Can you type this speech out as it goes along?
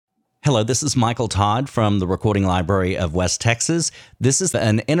Hello, this is Michael Todd from the Recording Library of West Texas. This is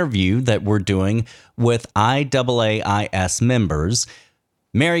an interview that we're doing with IAAIS members,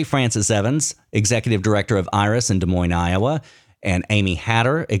 Mary Frances Evans, Executive Director of IRIS in Des Moines, Iowa, and Amy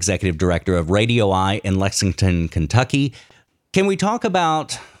Hatter, Executive Director of Radio Eye in Lexington, Kentucky. Can we talk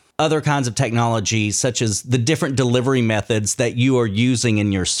about other kinds of technology, such as the different delivery methods that you are using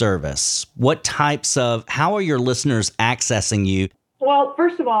in your service? How are your listeners accessing you? Well,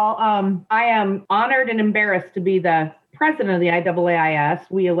 first of all, I am honored and embarrassed to be the president of the IAAIS.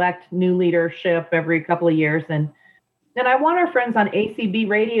 We elect new leadership every couple of years. And I want our friends on ACB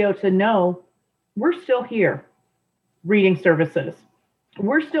Radio to know we're still here, reading services.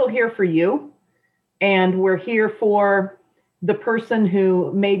 We're still here for you. And we're here for the person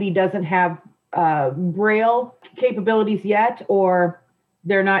who maybe doesn't have Braille capabilities yet, or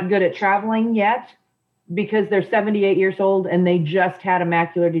they're not good at traveling yet, because they're 78 years old and they just had a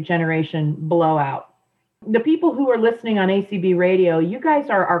macular degeneration blowout. The people who are listening on ACB Radio, you guys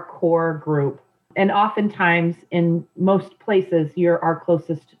are our core group. And oftentimes, in most places, you're our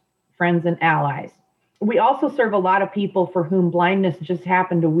closest friends and allies. We also serve a lot of people for whom blindness just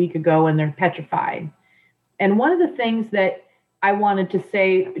happened a week ago and they're petrified. And one of the things that I wanted to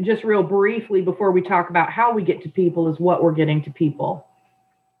say just real briefly before we talk about how we get to people is what we're getting to people.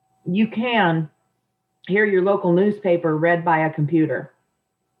 You can hear your local newspaper read by a computer.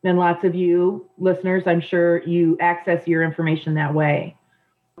 And lots of you listeners, I'm sure you access your information that way.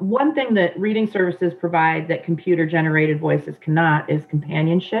 One thing that reading services provide that computer-generated voices cannot is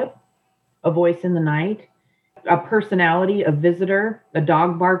companionship, a voice in the night, a personality, a visitor, a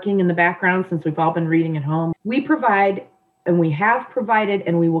dog barking in the background since we've all been reading at home. We provide, and we have provided,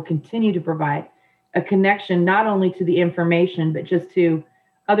 and we will continue to provide a connection not only to the information, but just to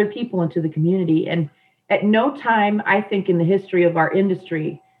other people and to the community. And at no time, I think, in the history of our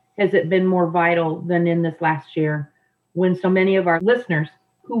industry has it been more vital than in this last year, when so many of our listeners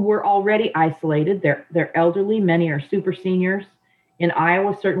who were already isolated, they're elderly, many are super seniors. In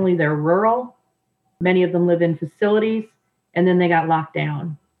Iowa, certainly they're rural. Many of them live in facilities, and then they got locked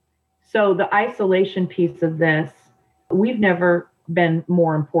down. So the isolation piece of this, we've never been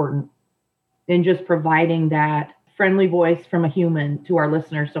more important than just providing that friendly voice from a human to our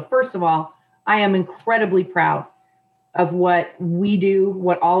listeners. So first of all, I am incredibly proud of what we do,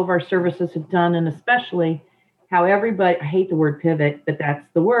 what all of our services have done, and especially how everybody, I hate the word pivot, but that's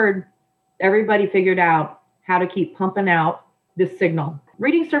the word, everybody figured out how to keep pumping out this signal.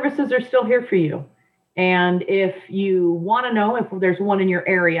 Reading services are still here for you. And if you want to know if there's one in your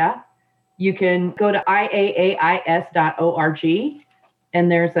area, you can go to IAAIS.org,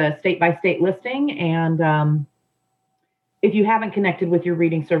 and there's a state-by-state listing. And if you haven't connected with your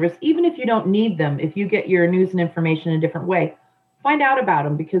reading service, even if you don't need them, if you get your news and information in a different way, find out about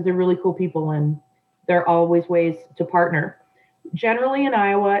them, because they're really cool people and there are always ways to partner. Generally in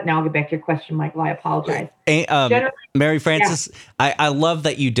Iowa, now I'll get back to your question, Michael, I apologize. Mary Frances, yeah. I love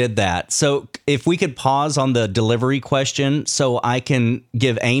that you did that. So if we could pause on the delivery question so I can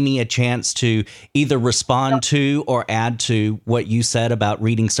give Amy a chance to either respond to or add to what you said about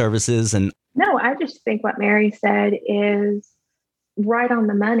reading services. And no, I just think what Mary said is right on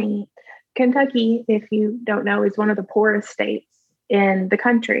the money. Kentucky, if you don't know, is one of the poorest states in the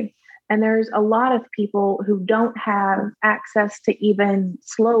country. And there's a lot of people who don't have access to even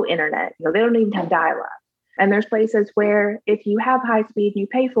slow internet. They don't even have dial-up. And there's places where if you have high speed, you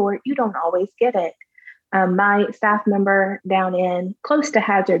pay for it, you don't always get it. My staff member down in close to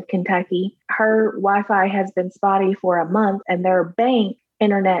Hazard, Kentucky, her Wi-Fi has been spotty for a month and their bank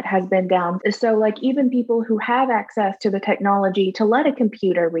internet has been down. So even people who have access to the technology to let a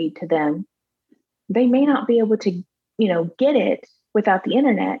computer read to them, they may not be able to, get it without the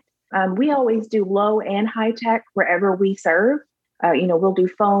internet. We always do low and high tech wherever we serve. We'll do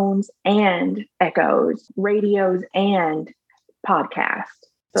phones and echoes, radios and podcasts.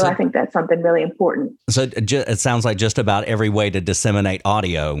 So I think that's something really important. So it sounds like just about every way to disseminate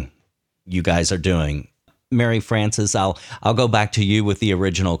audio you guys are doing. Mary Frances, I'll go back to you with the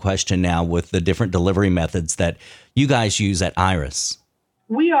original question now, with the different delivery methods that you guys use at IRIS.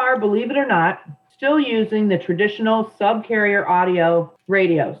 We are, believe it or not, still using the traditional subcarrier audio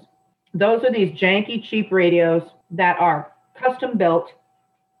radios. Those are these janky, cheap radios that are custom built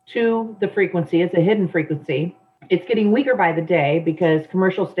to the frequency. It's a hidden frequency. It's getting weaker by the day because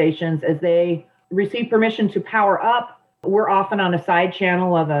commercial stations, as they receive permission to power up, we're often on a side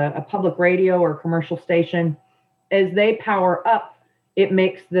channel of a public radio or commercial station. As they power up, it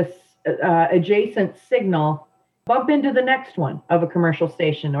makes this adjacent signal bump into the next one of a commercial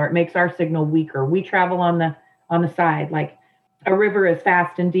station, or it makes our signal weaker. We travel on the side. A river is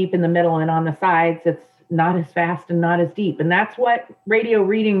fast and deep in the middle, and on the sides, it's not as fast and not as deep. And that's what radio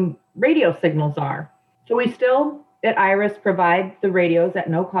signals are. So we still at Iris provide the radios at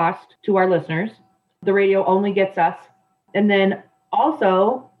no cost to our listeners. The radio only gets us. And then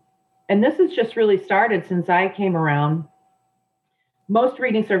also, and this has just really started since I came around, most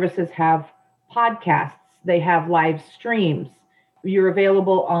reading services have podcasts. They have live streams. You're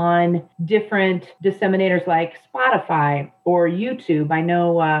available on different disseminators like Spotify or YouTube. I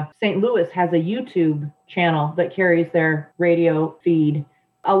know St. Louis has a YouTube channel that carries their radio feed.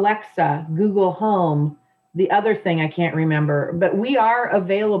 Alexa, Google Home, the other thing I can't remember. But we are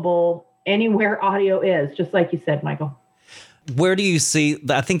available anywhere audio is, just like you said, Michael. Where do you see,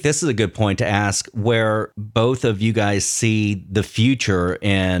 I think this is a good point to ask, where both of you guys see the future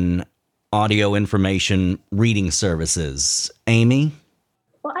in audio information reading services. Amy?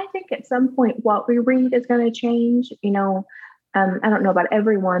 Well, I think at some point what we read is going to change. I don't know about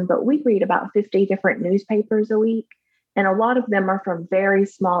everyone, but we read about 50 different newspapers a week, and a lot of them are from very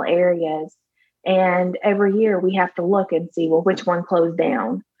small areas. And every year we have to look and see, well, which one closed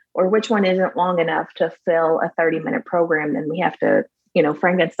down or which one isn't long enough to fill a 30-minute program. Then we have to,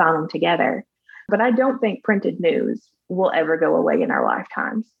 Frankenstein them together. But I don't think printed news will ever go away in our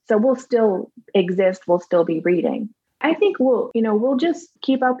lifetimes. So we'll still exist. We'll still be reading. I think we'll just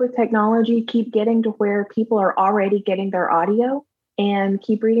keep up with technology, keep getting to where people are already getting their audio, and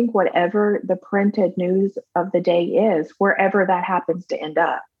keep reading whatever the printed news of the day is, wherever that happens to end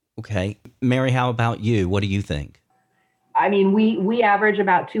up. Okay. Mary, how about you? What do you think? I mean, we average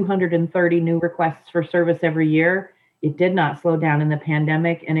about 230 new requests for service every year. It did not slow down in the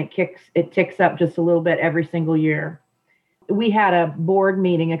pandemic, and it ticks up just a little bit every single year. We had a board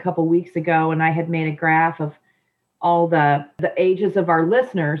meeting a couple weeks ago, and I had made a graph of all the ages of our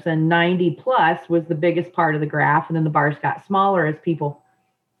listeners, and 90 plus was the biggest part of the graph. And then the bars got smaller as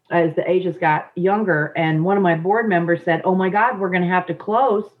the ages got younger. And one of my board members said, "Oh my God, we're going to have to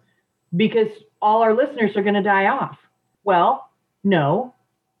close because all our listeners are going to die off." Well, no,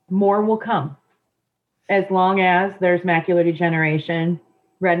 more will come. As long as there's macular degeneration,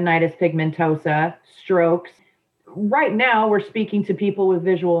 retinitis pigmentosa, strokes. Right now, we're speaking to people with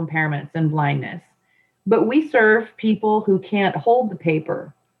visual impairments and blindness, but we serve people who can't hold the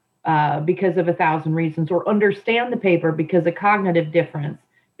paper because of 1,000 reasons, or understand the paper because of cognitive difference,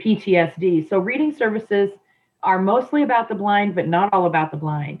 PTSD. So reading services are mostly about the blind, but not all about the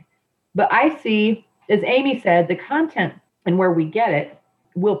blind. But I see, as Amy said, the content and where we get it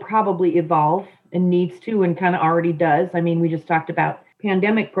will probably evolve and needs to, and kind of already does. I mean, we just talked about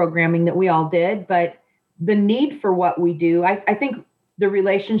pandemic programming that we all did, but the need for what we do, I think the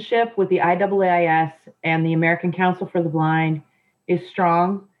relationship with the IAAIS and the American Council for the Blind is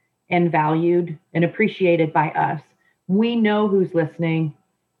strong and valued and appreciated by us. We know who's listening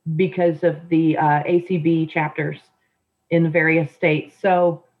because of the ACB chapters in the various states.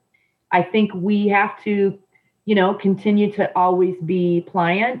 So I think we have to, continue to always be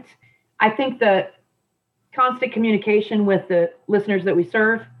pliant. I think the constant communication with the listeners that we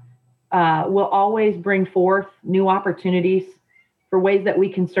serve will always bring forth new opportunities for ways that we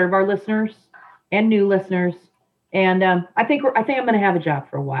can serve our listeners and new listeners. And I think I'm going to have a job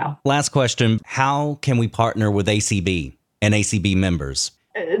for a while. Last question. How can we partner with ACB and ACB members?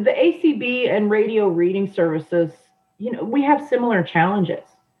 The ACB and radio reading services, we have similar challenges.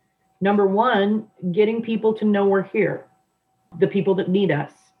 Number one, getting people to know we're here, the people that need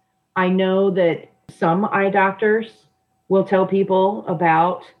us. I know that some eye doctors will tell people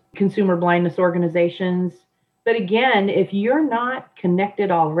about consumer blindness organizations. But again, if you're not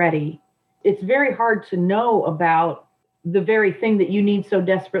connected already, it's very hard to know about the very thing that you need so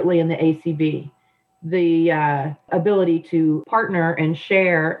desperately in the ACB, the ability to partner and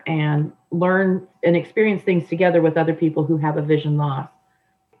share and learn and experience things together with other people who have a vision loss.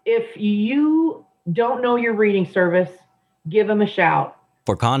 If you don't know your reading service, give them a shout.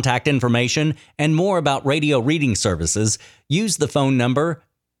 For contact information and more about radio reading services, use the phone number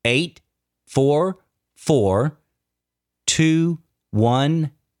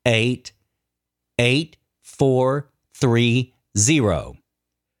 844-218-8430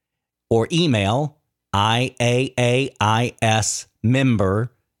 or email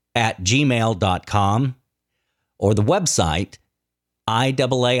IAAISmember@gmail.com or the website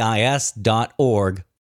IAAIS.org